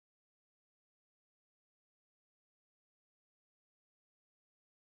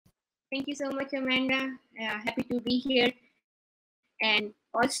Thank you so much, Amanda. Happy to be here. And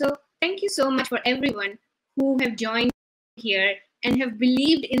also, thank you so much for everyone who have joined here and have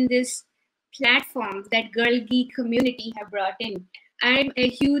believed in this platform that Girl Geek community have brought in. I'm a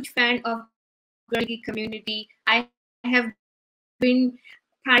huge fan of Girl Geek community. I have been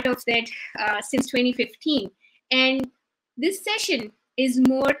part of that since 2015. And this session is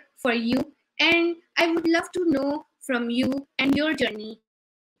more for you. And I would love to know from you and your journey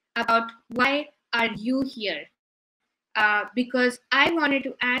about why are you here? Because I wanted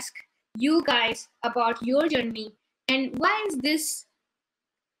to ask you guys about your journey and why is this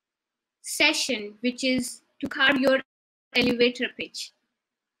session, which is to carve your elevator pitch,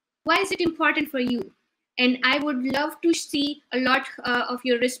 why is it important for you? And I would love to see a lot of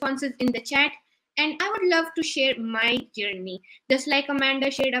your responses in the chat. And I would love to share my journey. Just like Amanda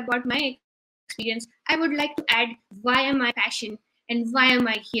shared about my experience, I would like to add why am I passionate and why am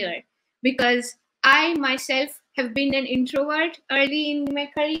I here? Because I myself have been an introvert early in my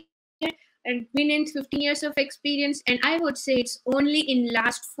career and been in 15 years of experience. And I would say it's only in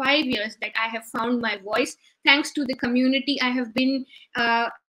last 5 years that I have found my voice, thanks to the community I have been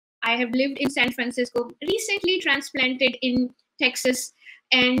I have lived in San Francisco, recently transplanted in Texas,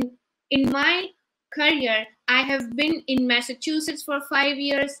 and in my career, I have been in Massachusetts for 5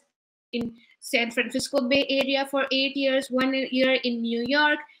 years, in San Francisco Bay Area for 8 years, 1 year in New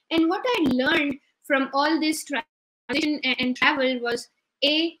York. And what I learned from all this transition and travel was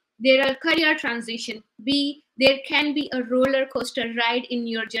A, there are career transition, B, there can be a roller coaster ride in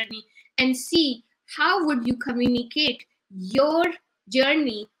your journey, and C, how would you communicate your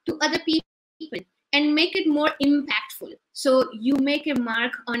journey to other people and make it more impactful so you make a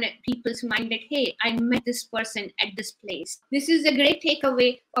mark on people's mind that hey, I met this person at this place. This is a great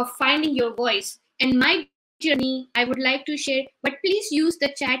takeaway of finding your voice, and my journey I would like to share, but please use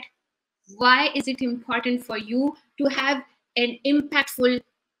the chat. Why is it important for you to have an impactful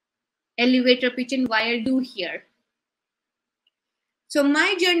elevator pitch and why are you here? So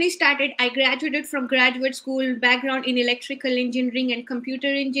my journey started, I graduated from graduate school, background in electrical engineering and computer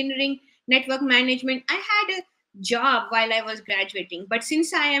engineering, network management. I had a job while I was graduating, but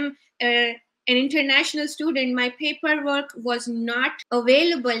since I am an international student, my paperwork was not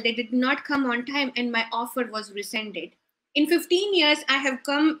available. They did not come on time and my offer was rescinded. In 15 years, I have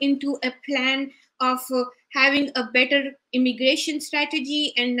come into a plan of having a better immigration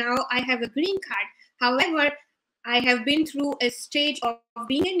strategy, and now I have a green card. However, I have been through a stage of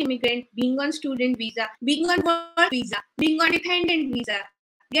being an immigrant, being on student visa, being on work visa, being on dependent visa,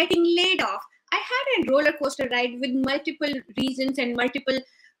 getting laid off. I had a roller coaster ride with multiple reasons and multiple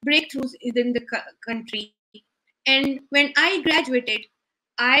breakthroughs within the country. And when I graduated,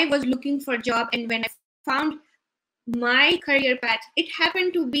 I was looking for a job. And when I found my career path, it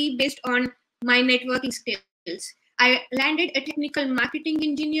happened to be based on my networking skills. I landed a technical marketing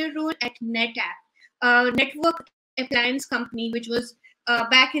engineer role at NetApp, a network appliance company, which was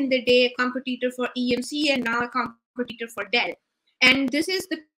back in the day a competitor for EMC and now a competitor for Dell. And this is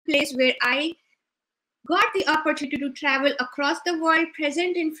the place where I got the opportunity to travel across the world,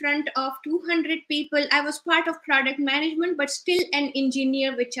 present in front of 200 people. I was part of product management, but still an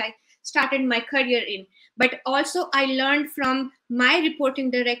engineer, which I started my career in. But also, I learned from my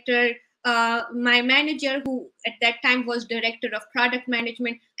reporting director, my manager, who at that time was director of product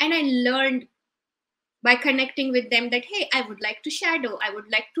management, and I learned by connecting with them that hey, I would like to shadow, I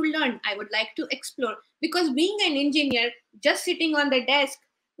would like to learn, I would like to explore, because being an engineer just sitting on the desk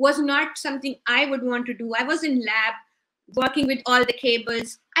was not something I would want to do. I was in lab working with all the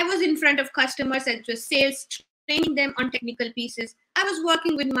cables, I was in front of customers and just sales, training them on technical pieces, I was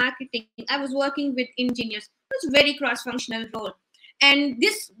working with marketing, I was working with engineers. It was a very cross-functional role, and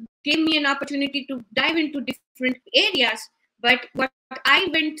this gave me an opportunity to dive into different areas. But what I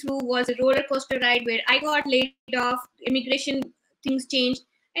went through was a roller coaster ride where I got laid off, immigration things changed,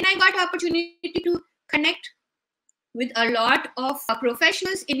 and I got opportunity to connect with a lot of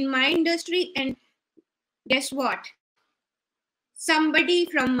professionals in my industry. And guess what? Somebody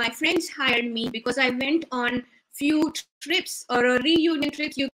from my friends hired me because I went on few trips or a reunion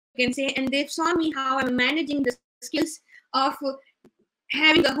trips, you can say, and they saw me how I'm managing the skills of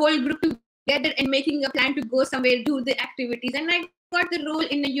having a whole group together and making a plan to go somewhere, do the activities. And I got the role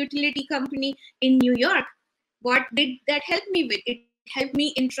in a utility company in New York. What did that help me with? It helped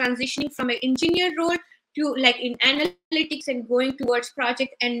me in transitioning from an engineer role to like in analytics and going towards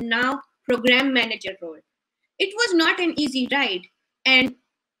project and now program manager role. It was not an easy ride. And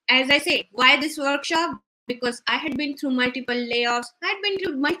as I say, why this workshop? Because I had been through multiple layoffs, I had been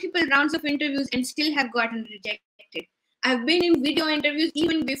through multiple rounds of interviews and still have gotten rejected. I've been in video interviews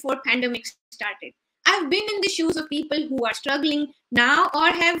even before pandemic started. I've been in the shoes of people who are struggling now or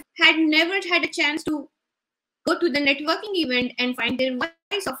have had never had a chance to go to the networking event and find their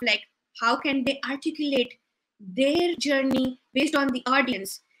voice of like how can they articulate their journey based on the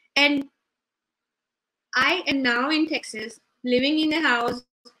audience. And I am now in Texas, living in a house,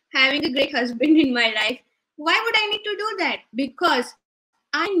 having a great husband in my life. Why would I need to do that? Because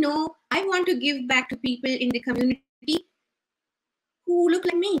I know I want to give back to people in the community who look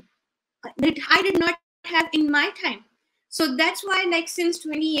like me that I did not have in my time. So that's why, like, since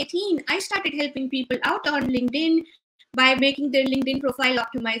 2018, I started helping people out on LinkedIn by making their LinkedIn profile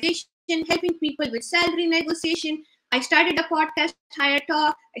optimization, helping people with salary negotiation. I started a podcast, Higher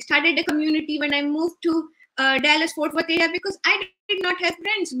Talk. I started a community when I moved to Dallas, Fort Worth area because I did not have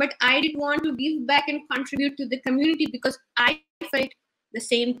friends, but I did want to give back and contribute to the community because I felt the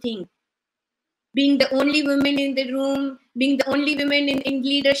same thing. Being the only woman in the room, being the only women in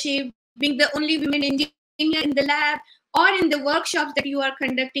leadership, being the only women engineer in the lab or in the workshops that you are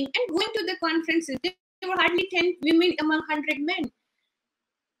conducting and going to the conferences. There were hardly 10 women among 100 men.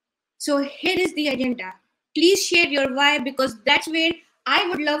 So here is the agenda. Please share your why because that's where I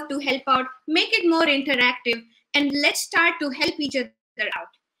would love to help out, make it more interactive, and let's start to help each other out.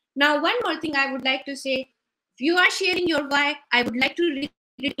 Now, one more thing I would like to say: if you are sharing your why, I would like to read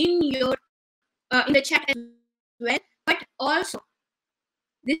it in the chat as well. But also,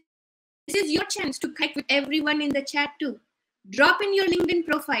 this is your chance to connect with everyone in the chat too. Drop in your LinkedIn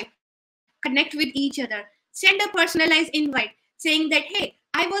profile, connect with each other, send a personalized invite saying that, hey,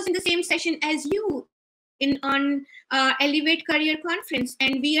 I was in the same session as you on Elevate Career Conference,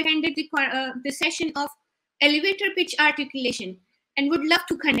 and we attended the session of elevator pitch articulation and would love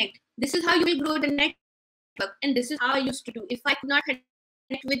to connect. This is how you will grow the network, and this is how I used to do. If I could not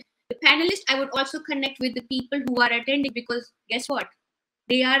connect with the panelists, I would also connect with the people who are attending because guess what?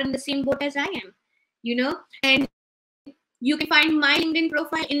 They are in the same boat as I am, and you can find my LinkedIn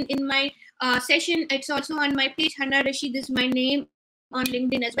profile in my session. It's also on my page. Hana Rasheed is my name on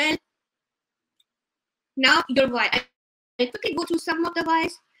LinkedIn as well. Now, your why. I'll quickly go through some of the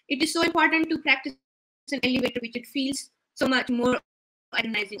whys. It is so important to practice an elevator pitch. It feels so much more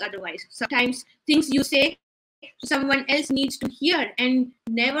organizing otherwise. Sometimes things you say someone else needs to hear and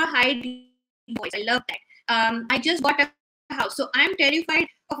never hide your voice. I love that. I just bought a house, so I'm terrified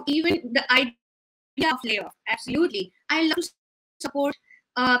of even the idea of layoff. Absolutely. I love to support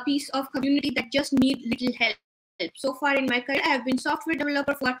a piece of community that just need little help. So far in my career, I have been software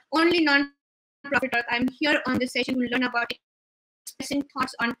developer for only non-profit work. I'm here on the session to learn about expressing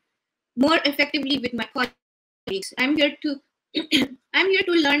thoughts on more effectively with my colleagues. I'm here to I'm here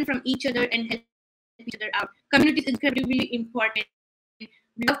to learn from each other and help each other out. Community is incredibly important.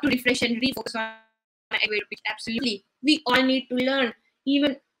 Love to refresh and refocus on my elevator pitch. Absolutely. We all need to learn.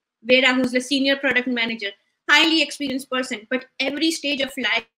 Even Vera, who's the senior product manager, highly experienced person, but every stage of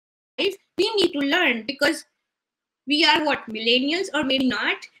life, we need to learn because we are what? Millennials or maybe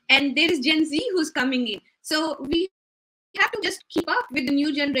not. And there is Gen Z who's coming in. So we have to just keep up with the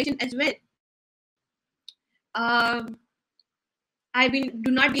new generation as well. Um, I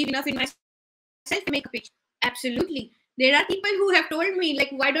do not believe enough in myself to make a pitch. Absolutely. There are people who have told me, like,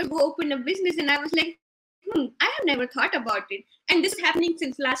 why don't you go open a business? And I was like, I have never thought about it. And this is happening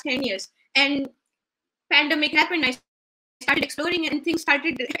since last 10 years. And pandemic happened. I started exploring and things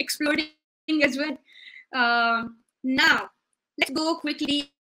started exploding as well. Now, let's go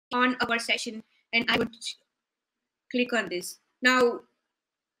quickly on our session. And I would click on this. Now,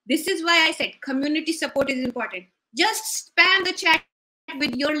 this is why I said community support is important. Just spam the chat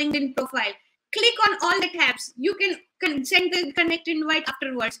with your LinkedIn profile. Click on all the tabs. You can send the connect invite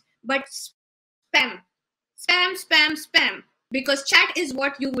afterwards, but spam, because chat is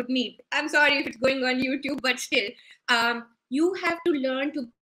what you would need. I'm sorry if it's going on YouTube, but still, you have to learn to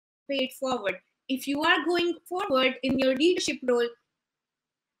pay it forward. If you are going forward in your leadership role,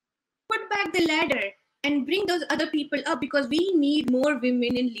 put back the ladder and bring those other people up because we need more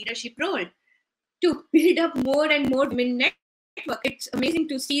women in leadership role to build up more and more women network. It's amazing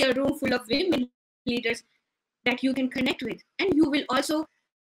to see a room full of women leaders that you can connect with, and you will also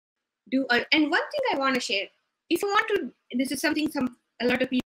and one thing I want to share: if you want to, this is something a lot of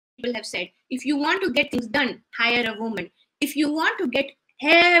people have said, if you want to get things done, hire a woman. If you want to get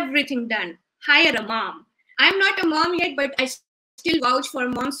everything done, hire a mom. I'm not a mom yet, but I still vouch for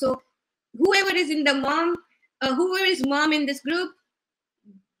moms. So whoever is in the whoever is mom in this group,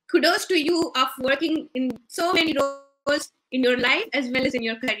 kudos to you of working in so many roles in your life as well as in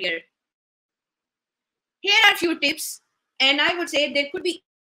your career. Here are a few tips, and I would say there could be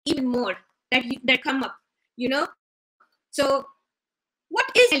even more that come up. So what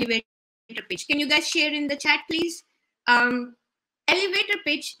is elevator pitch? Can you guys share in the chat, please? Elevator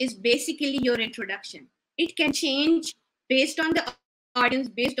pitch is basically your introduction. It can change based on the audience,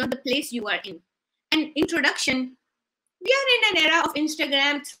 based on the place you are in. An introduction, we are in an era of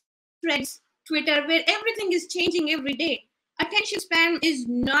Instagram, Threads, Twitter, where everything is changing every day. Attention span is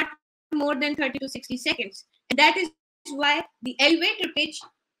not more than 30 to 60 seconds. And that is why the elevator pitch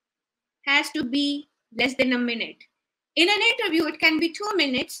has to be less than a minute. In an interview, it can be 2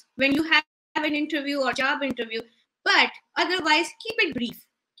 minutes when you have an interview or job interview, but otherwise, keep it brief,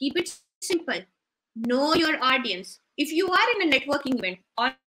 keep it simple. Know your audience. If you are in a networking event,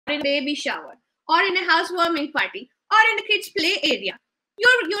 or in a baby shower, or in a housewarming party, or in a kids' play area,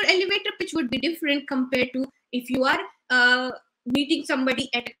 your elevator pitch would be different compared to if you are meeting somebody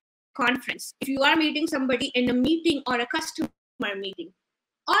at a conference, if you are meeting somebody in a meeting or a customer meeting,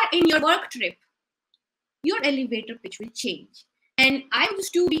 or in your work trip. Your elevator pitch will change. And I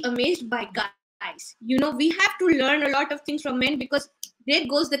used to be amazed by guys. We have to learn a lot of things from men because there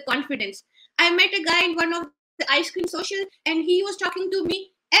goes the confidence. I met a guy in one of the ice cream social, and he was talking to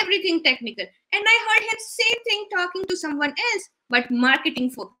me everything technical. And I heard him same thing talking to someone else, but marketing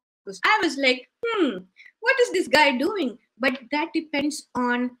focused. I was like, what is this guy doing? But that depends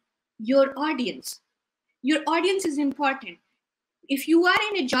on your audience. Your audience is important. If you are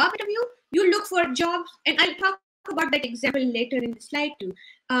in a job interview, you look for jobs, and I'll talk about that example later in the slide too.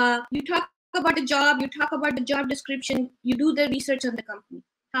 You talk about the job, you talk about the job description, you do the research on the company.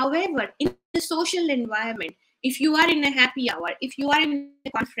 However, in the social environment, if you are in a happy hour, if you are in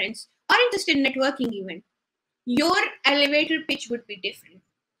a conference, or in just a networking event, your elevator pitch would be different.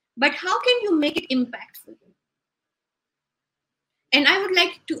 But how can you make it impactful? And I would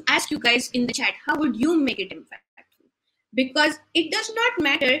like to ask you guys in the chat, how would you make it impactful? Because it does not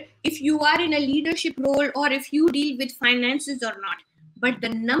matter if you are in a leadership role or if you deal with finances or not, but the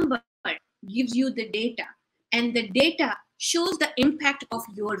number gives you the data, and the data shows the impact of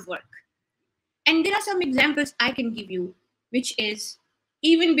your work. And there are some examples I can give you, which is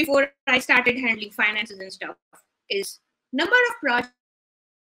even before I started handling finances and stuff, is number of projects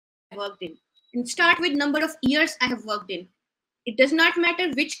I have worked in, and start with number of years I have worked in. It does not matter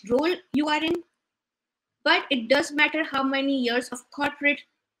which role you are in, but it does matter how many years of corporate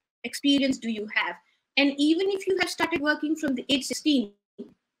experience do you have. And even if you have started working from the age 16,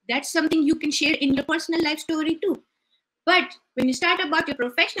 that's something you can share in your personal life story too. But when you start about your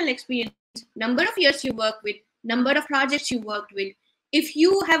professional experience, number of years you work with, number of projects you worked with, if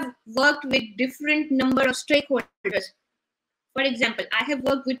you have worked with different number of stakeholders. For example, I have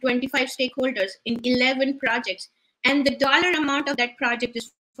worked with 25 stakeholders in 11 projects, and the dollar amount of that project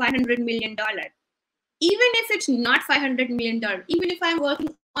is $500 million. Even if it's not $500 million, even if I'm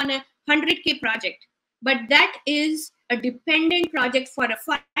working on a 100K project, but that is a dependent project for a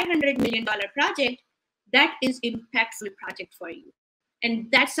 $500 million project, that is impactful project for you. And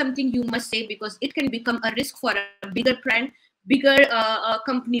that's something you must say, because it can become a risk for a bigger brand, bigger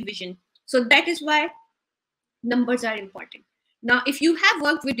company vision. So that is why numbers are important. Now, if you have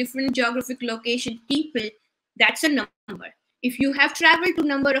worked with different geographic location people, that's a number. If you have traveled to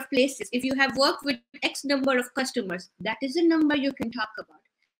number of places, if you have worked with X number of customers, that is a number you can talk about.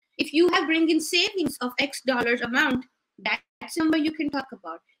 If you have bring in savings of X dollars amount, that's a number you can talk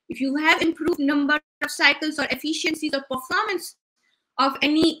about. If you have improved number of cycles or efficiencies or performance of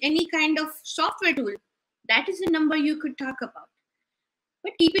any kind of software tool, that is a number you could talk about.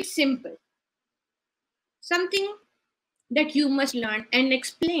 But keep it simple. Something that you must learn and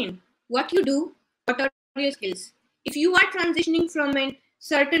explain what you do, what are your skills. If you are transitioning from a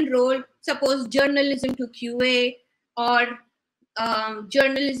certain role, suppose journalism to QA, or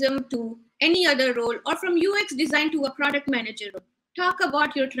journalism to any other role, or from UX design to a product manager role, talk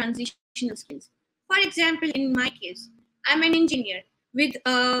about your transitional skills. For example, in my case, I'm an engineer with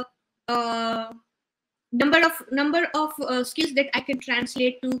a number of skills that I can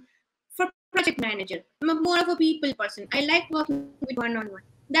translate to for project manager. I'm more of a people person. I like working with one-on-one.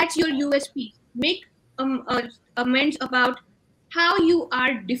 That's your USP. Make amends about how you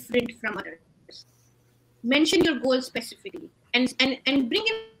are different from others. Mention your goals specifically, and bring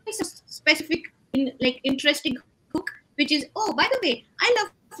in some specific interesting hook, which is, oh, by the way, I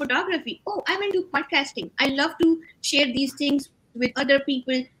love photography. Oh, I'm into podcasting. I love to share these things with other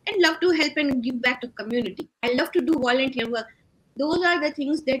people and love to help and give back to community. I love to do volunteer work. Those are the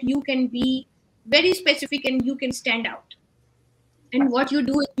things that you can be very specific and you can stand out. And what you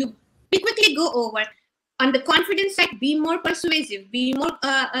do is you quickly go over on the confidence side, be more persuasive, be more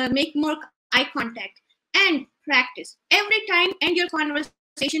make more eye contact, and practice every time. End your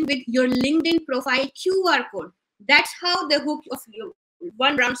conversation with your LinkedIn profile QR code. That's how the hook of you,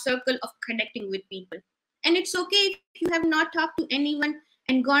 one round circle of connecting with people. And it's okay if you have not talked to anyone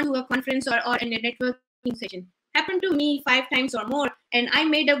and gone to a conference or in a networking session. Happened to me 5 times or more, and I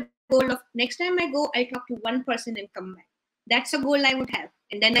made a goal of next time I go, I talk to one person and come back. That's a goal I would have.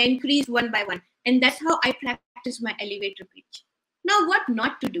 And then I increased one by one. And that's how I practice my elevator pitch. Now, what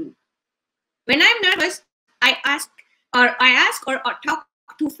not to do? When I'm nervous, I ask or talk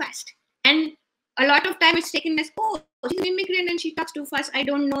too fast. And a lot of time it's taken as, oh, she's an immigrant and she talks too fast. I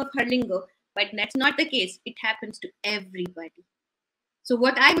don't know her lingo. But that's not the case. It happens to everybody. So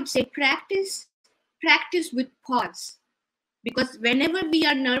what I would say, practice with pause. Because whenever we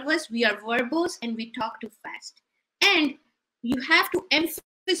are nervous, we are verbose and we talk too fast. And you have to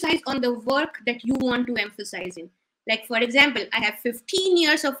emphasize on the work that you want to emphasize in. Like, for example, I have 15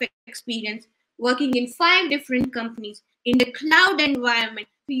 years of experience working in 5 different companies in the cloud environment.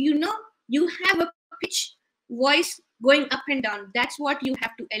 So, you have a pitch voice going up and down. That's what you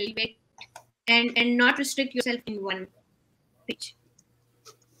have to elevate and not restrict yourself in one pitch.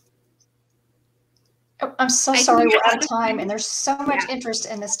 Oh, I'm so sorry we're out of time, and there's so much interest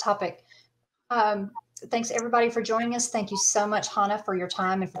in this topic. Thanks everybody for joining us. Thank you so much, Hana, for your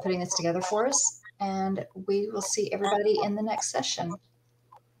time and for putting this together for us. And we will see everybody in the next session.